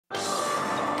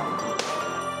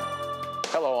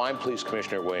Hello, I'm Police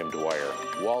Commissioner William Dwyer.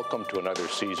 Welcome to another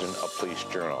season of Police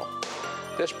Journal.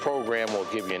 This program will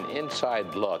give you an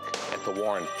inside look at the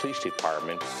Warren Police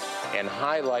Department and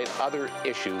highlight other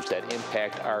issues that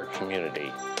impact our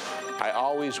community. I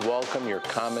always welcome your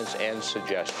comments and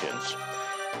suggestions.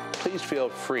 Please feel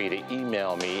free to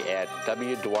email me at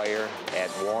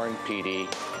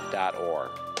wdwyer@warrenpd.org.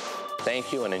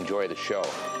 Thank you and enjoy the show.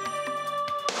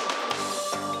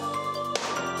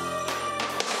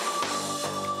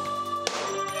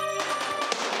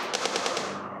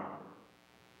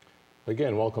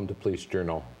 Again, welcome to Police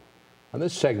Journal. On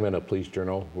this segment of Police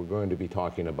Journal, we're going to be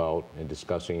talking about and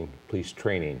discussing police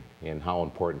training and how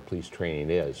important police training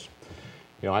is.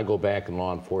 You know, I go back in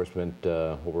law enforcement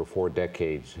over 4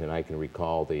 decades, and I can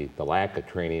recall the lack of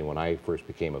training when I first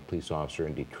became a police officer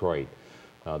in Detroit.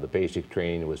 The basic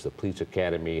training was the police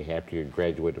academy. After you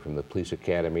graduated from the police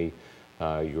academy,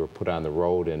 you were put on the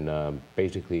road and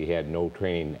basically had no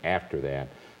training after that.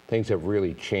 Things have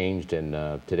really changed, and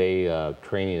today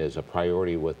training is a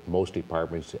priority with most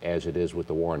departments, as it is with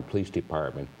the Warren Police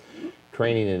Department.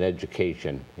 Training and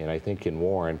education, and I think in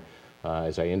Warren,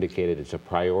 as I indicated, it's a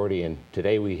priority. And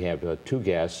today we have 2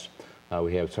 guests.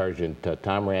 We have Sergeant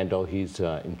Tom Randall. He's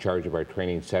in charge of our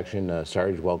training section.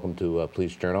 Sarge, welcome to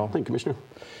Police Journal. Thank you, Commissioner.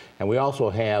 And we also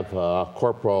have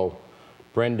Corporal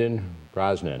Brendan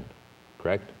Brosnan,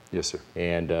 correct? Yes, sir.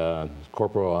 And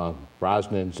Corporal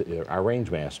Brosnan's our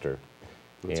range master.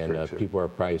 That's and correct, people are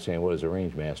probably saying, what is a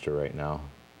range master right now?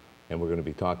 And we're going to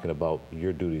be talking about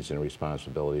your duties and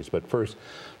responsibilities. But first,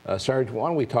 Sarge, why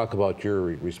don't we talk about your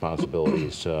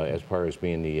responsibilities as far as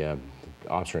being the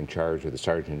officer in charge or the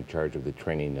sergeant in charge of the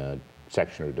training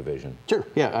section or division? Sure.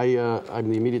 Yeah, I'm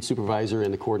the immediate supervisor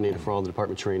and the coordinator for all the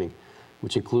department training,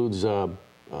 which includes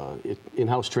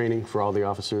in-house training for all the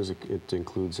officers. It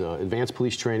includes advanced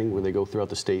police training where they go throughout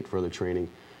the state for their training.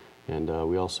 And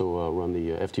we also run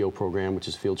the FTO program, which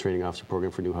is Field Training Officer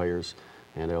Program for new hires.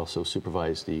 And I also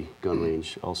supervise the gun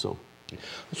range also.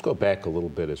 Let's go back a little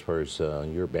bit as far as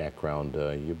your background.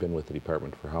 You've been with the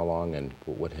department for how long, and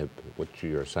what's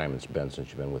your assignments been since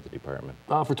you've been with the department?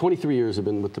 For 23 years I've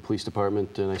been with the police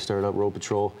department, and I started out road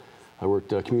patrol. I worked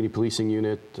community policing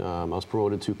unit. I was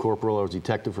promoted to corporal. I was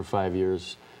detective for 5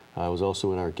 years. I was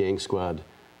also in our gang squad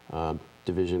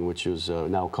division, which is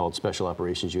now called Special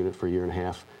Operations Unit, for 1.5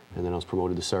 years. And then I was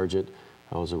promoted to sergeant.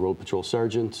 I was a road patrol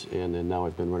sergeant, and then now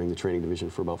I've been running the training division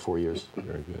for about 4 years.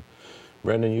 Very good.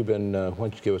 Brendan, you've been, why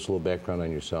don't you give us a little background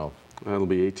on yourself? It'll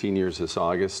be 18 years this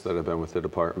August that I've been with the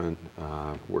department.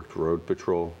 Worked road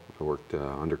patrol. I worked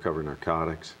undercover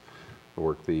narcotics. I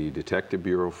worked the detective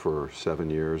bureau for 7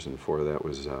 years, and before that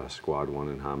was Squad 1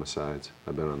 in homicides.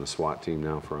 I've been on the SWAT team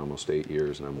now for almost 8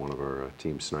 years, and I'm one of our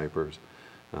team snipers.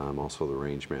 I'm also the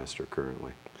range master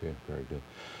currently. Okay, very good.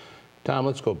 Tom,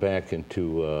 let's go back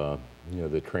into you know,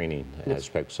 the training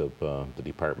aspects of the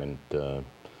department.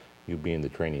 You being the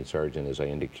training sergeant, as I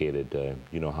indicated,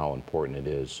 you know how important it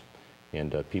is.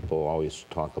 And people always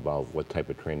talk about what type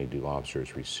of training do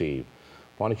officers receive.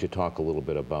 Why don't you talk a little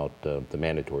bit about the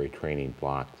mandatory training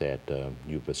block that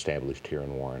you've established here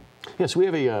in Warren? Yes, we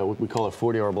have a what we call a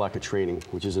 40-hour block of training,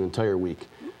 which is an entire week.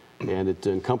 And it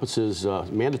encompasses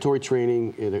mandatory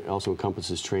training. It also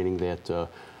encompasses training that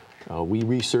we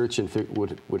research and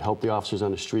would help the officers on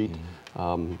the street.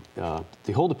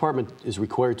 The whole department is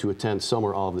required to attend some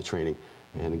or all of the training.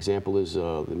 An example is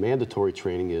the mandatory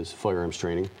training is firearms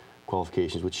training,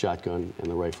 qualifications with shotgun and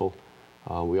the rifle.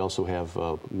 We also have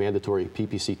mandatory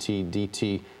PPCT,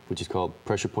 DT, which is called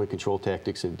pressure point control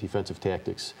tactics and defensive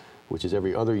tactics, which is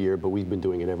every other year, but we've been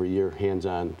doing it every year,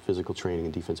 hands-on physical training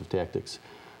and defensive tactics.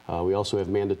 We also have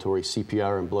mandatory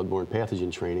CPR and bloodborne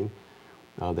pathogen training.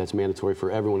 That's mandatory for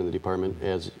everyone in the department,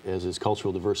 as is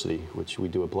cultural diversity, which we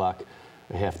do a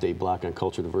half-day block on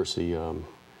cultural diversity.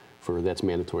 That's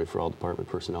mandatory for all department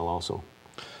personnel also.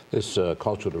 This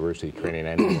cultural diversity training,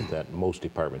 I know that most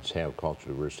departments have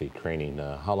cultural diversity training.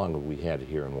 How long have we had it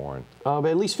here in Warren?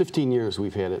 At least 15 years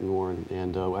we've had it in Warren,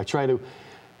 and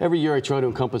every year I try to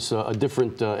encompass a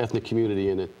different ethnic community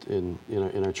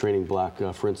in our training block.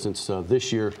 For instance,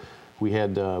 this year we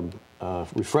had a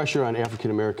refresher on African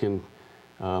American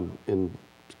in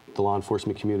the law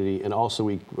enforcement community, and also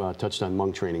we touched on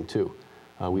Hmong training too.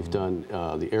 We've done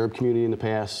the Arab community in the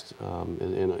past,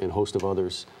 and a host of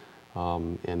others.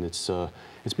 And it's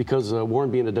because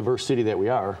Warren being a diverse city that we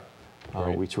are,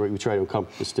 right. we try to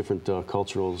encompass different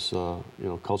cultures, so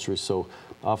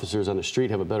officers on the street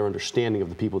have a better understanding of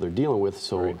the people they're dealing with,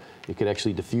 so right. It could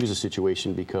actually diffuse a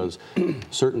situation because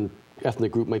certain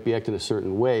ethnic group might be acting a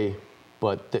certain way,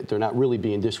 but they're not really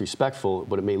being disrespectful,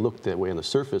 but it may look that way on the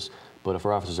surface. But if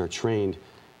our officers are trained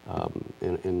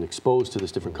and exposed to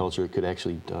this different culture, it could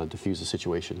actually diffuse the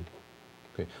situation.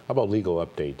 Okay. How about legal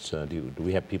updates? Do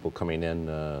we have people coming in,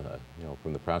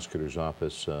 from the prosecutor's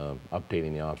office,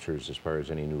 updating the officers as far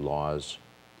as any new laws?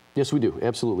 Yes, we do.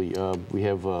 Absolutely. We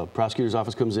have prosecutor's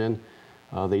office comes in.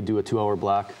 They do a 2-hour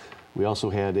block. We also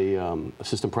had a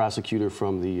assistant prosecutor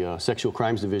from the sexual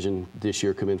crimes division this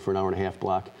year come in for an 1.5-hour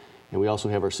block, and we also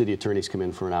have our city attorneys come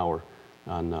in for an hour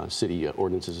on city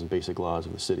ordinances and basic laws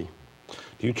of the city.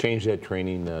 Do you change that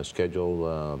training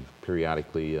schedule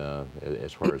periodically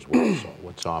as far as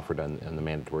what's offered on the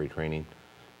mandatory training?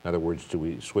 In other words, do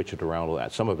we switch it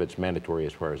around? Some of it's mandatory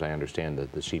as far as I understand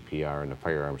the CPR and the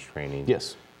firearms training.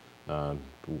 Yes.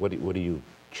 What do you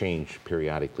change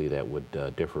periodically that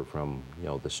would differ from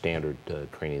the standard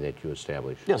training that you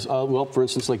establish? Yes. Well, for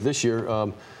instance, like this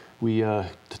year, we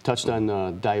touched on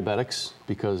diabetics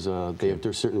because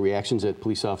there's certain reactions that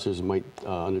police officers might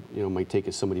might take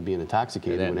as somebody being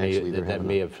intoxicated when actually they're having. That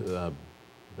may have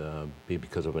be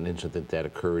because of an incident that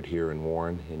occurred here in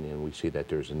Warren, and we see that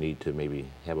there's a need to maybe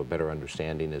have a better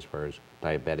understanding as far as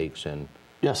diabetics and.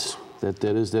 Yes, that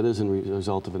is a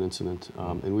result of an incident,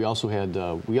 and we also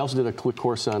did a quick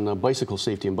course on bicycle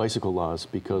safety and bicycle laws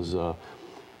because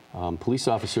police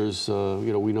officers,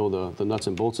 we know the nuts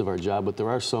and bolts of our job, but there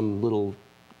are some little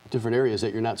different areas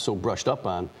that you're not so brushed up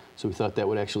on. So we thought that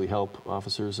would actually help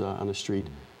officers on the street,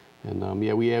 and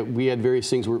yeah, we had various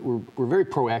things. We're very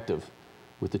proactive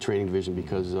with the training division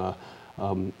because.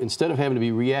 Instead of having to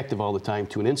be reactive all the time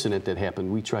to an incident that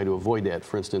happened, we try to avoid that.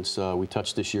 For instance, we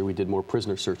touched this year, we did more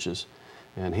prisoner searches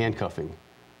and handcuffing,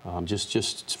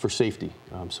 just for safety.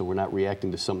 So we're not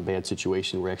reacting to some bad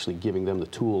situation, we're actually giving them the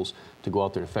tools to go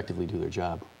out there and effectively do their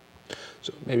job.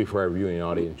 So maybe for our viewing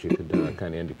audience, you could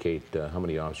kind of indicate how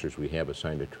many officers we have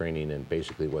assigned to training and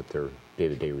basically what their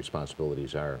day-to-day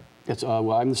responsibilities are. Yes,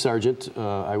 well, I'm the sergeant.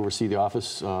 I oversee the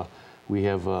office. We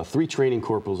have 3 training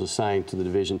corporals assigned to the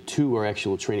division. 2 are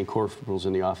actual training corporals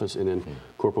in the office, and then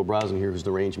Corporal Brosnan here, who's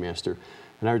the range master.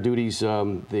 And our duties,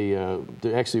 they're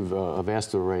actually a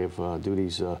vast array of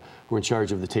duties. We're in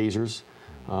charge of the tasers.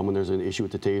 When there's an issue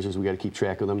with the tasers, we got to keep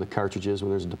track of them. The cartridges, when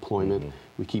there's a deployment,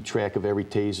 we keep track of every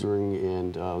tasering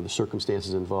and the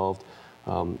circumstances involved.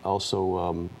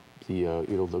 Also,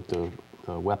 the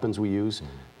weapons we use.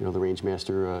 The range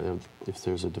master, if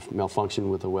there's a malfunction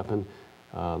with a weapon.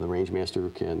 The range master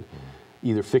can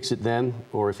either fix it then,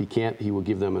 or if he can't, he will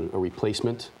give them a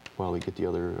replacement while we get the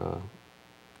other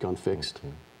gun fixed.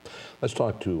 Okay. Let's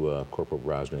talk to Corporal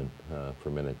Brosnan for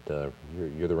a minute.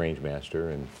 You're the range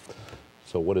master, and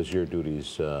so what is your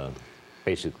duties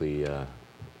basically?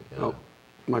 Well,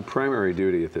 my primary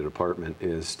duty at the department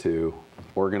is to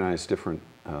organize different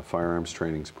firearms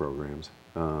trainings programs,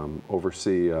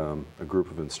 oversee a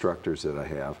group of instructors that I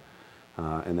have,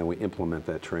 and then we implement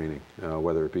that training,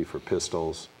 whether it be for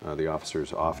pistols, the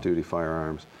officers' off-duty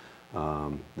firearms,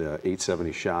 the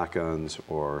 870 shotguns,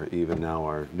 or even now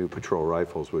our new patrol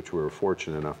rifles, which we're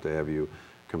fortunate enough to have you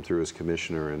come through as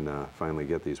commissioner and finally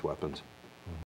get these weapons.